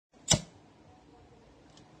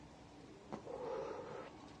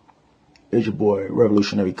It's your boy,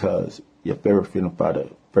 Revolutionary Cuz, your favorite freedom fighter,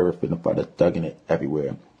 thugging it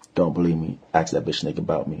everywhere. Don't believe me? Ask that bitch nigga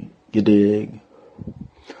about me. You dig?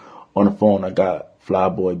 On the phone, I got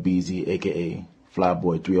Flyboy BZ, aka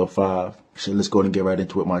Flyboy 305. Shit, let's go ahead and get right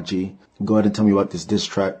into it, my G. Go ahead and tell me about this diss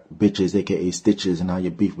track, Bitches, aka Stitches, and how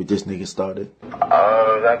your beef with this nigga started.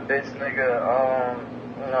 That bitch nigga,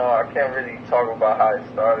 I can't really talk about how it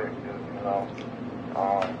started, because,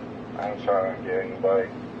 I ain't trying to get anybody,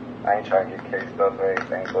 I ain't trying to get cased up or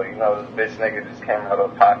anything, but, this bitch nigga just came out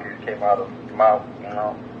of pocket, came out of his mouth,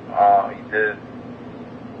 he did,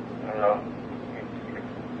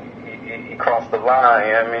 he crossed the line,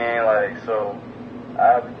 you know what I mean, like, so,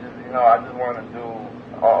 I just want to do,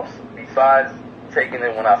 besides taking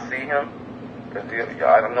it when I see him, because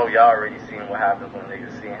I know y'all already seen what happens when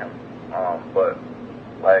niggas see him, but,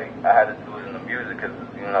 like, I had to do it in the music, because,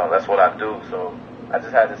 that's what I do, so I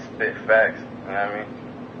just had to spit facts, you know what I mean?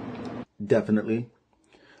 Definitely.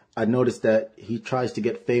 I noticed that he tries to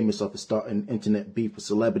get famous off of starting internet beef with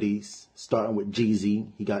celebrities, starting with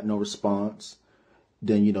Jeezy. He got no response.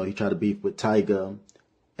 Then, he tried to beef with Tyga,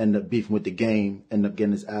 ended up beefing with The Game, ended up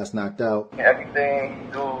getting his ass knocked out. Everything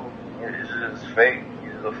he do is just fake.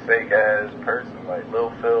 He's a fake-ass person. Like,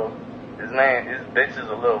 Lil Phil, his bitch is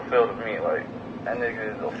a Lil Phil to me. Like, that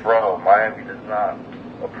nigga is a fraud. Miami does not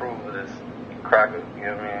approve of this cracker, you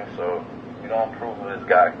know what I mean? So, we don't approve of this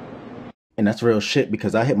guy. And that's real shit,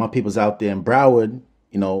 because I hit my peoples out there in Broward,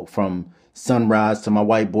 from Sunrise to my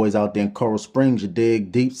white boys out there in Coral Springs, you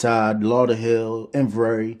dig, Deepside, Lauderhill,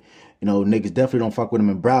 Inverary. Niggas definitely don't fuck with him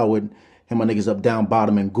in Broward. Him, my niggas up down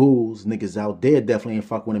bottom in Ghouls. Niggas out there definitely ain't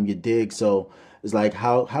fuck with him, you dig? So it's like,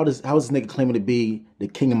 how is this nigga claiming to be the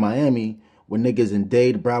king of Miami when niggas in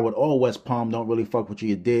Dade, Broward, or West Palm don't really fuck with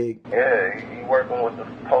you dig? Yeah, he working with the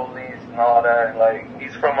police and all that. Like,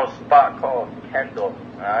 he's from a spot called Kendall.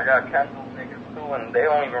 And I got Kendall niggas too, and they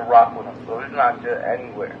don't even rock with him. So it's not good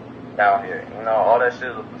anywhere down here. All that shit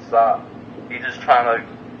is a facade. He just trying to,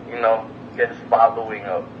 get his following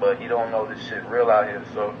up, but he don't know this shit real out here.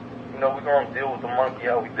 So, we're gonna deal with the monkey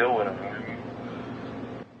how we deal with him.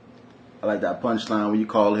 I like that punchline where you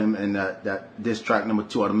call him, and that diss track number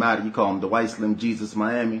 2 automatic, you call him the White Slim Jesus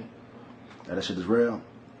Miami. That shit is real.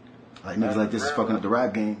 Like, niggas like this is fucking up the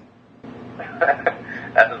rap game.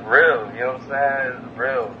 That's real, you know what I'm saying? It's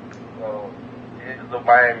real. So, he's the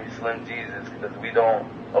Miami Slim Jesus, because we don't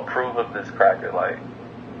approve of this cracker. Like,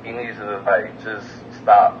 he needs to, just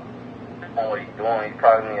stop doing what he's doing. He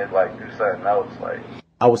probably needs to, do something else,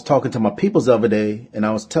 I was talking to my peoples the other day, and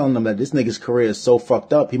I was telling them that this nigga's career is so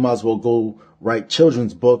fucked up, he might as well go write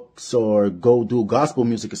children's books or go do gospel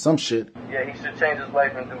music or some shit. Yeah, he should change his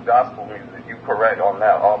life and do gospel music. You correct on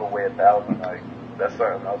that all the way 1,000. That's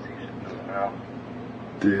something else he should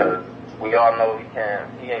do, Because we all know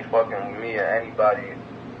he ain't fucking with me or anybody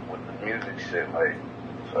with the music shit,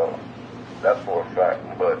 so that's for a fact.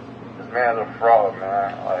 But this man's a fraud,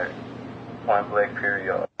 man, point blank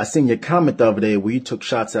period. I seen your comment the other day where you took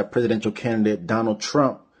shots at presidential candidate Donald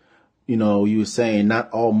Trump. You were saying not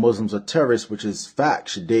all Muslims are terrorists, which is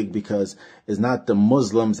facts, you dig, because it's not the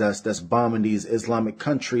Muslims that's bombing these Islamic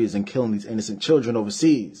countries and killing these innocent children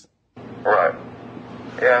overseas. Right.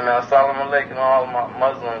 Yeah, man, Assalamu alaikum to all my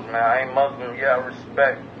Muslims, man. I ain't Muslim, yeah, I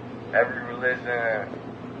respect every religion,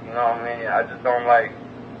 you know what I mean? I just don't like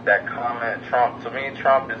that comment, Trump. To me,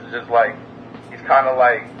 Trump is just he's kind of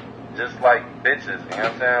just like bitches, you know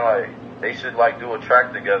what I'm saying? They should, do a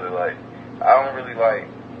track together. I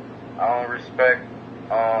don't respect,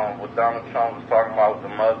 what Donald Trump was talking about with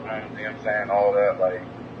the Muslims, you know what I'm saying, all that,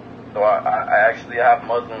 so I actually have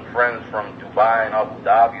Muslim friends from Dubai and Abu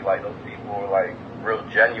Dhabi, those people are, real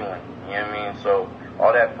genuine, you know what I mean? So,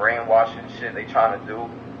 all that brainwashing shit they trying to do,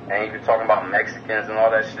 and even talking about Mexicans and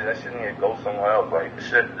all that shit need to go somewhere else,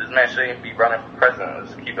 this man shouldn't be running for president,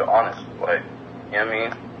 let's keep it honest, you know what I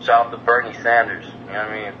mean? Shout out to Bernie Sanders, you know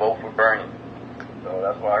what I mean? Vote for Bernie. So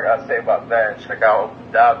that's what I gotta say about that. Check out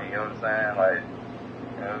Abu Dhabi, you know what I'm saying?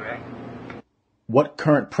 You know what I mean? What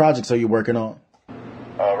current projects are you working on?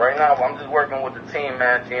 Right now, I'm just working with the team,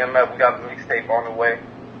 man. GMF, we got the mixtape on the way.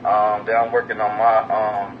 Then I'm working on my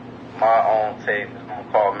own tape. It's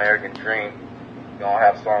gonna call American Dream. We're gonna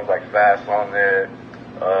have songs like Fast on there,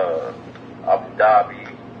 Abu Dhabi.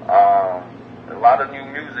 A lot of new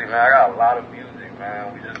music, man. I got a lot of music.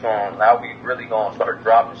 Man, we really gonna start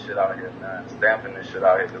dropping shit out here, man, stamping this shit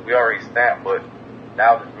out here, because we already stamped, but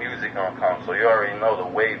now this music gonna come, so you already know the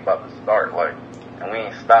wave about to start, and we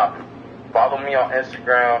ain't stopping. Follow me on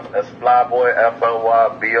Instagram, that's Flyboy,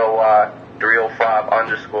 FLYBOY 305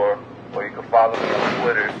 _, or you can follow me on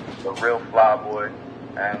Twitter, The Real Flyboy,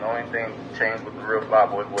 And the only thing changed with the real Fly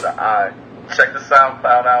Boy with an I. Check the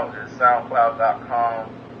SoundCloud out. It's soundcloud.com.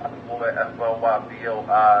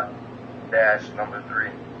 FLYBOI-3. That's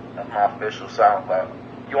my official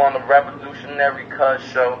SoundCloud. You on the Revolutionary Cuz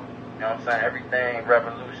Show. You know what I'm saying? Everything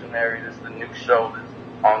revolutionary. This is the new show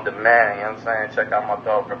that's on demand. You know what I'm saying? Check out my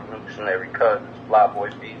dog Revolutionary Cuz. It's Fly Boy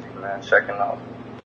Beezy, man. Checking out.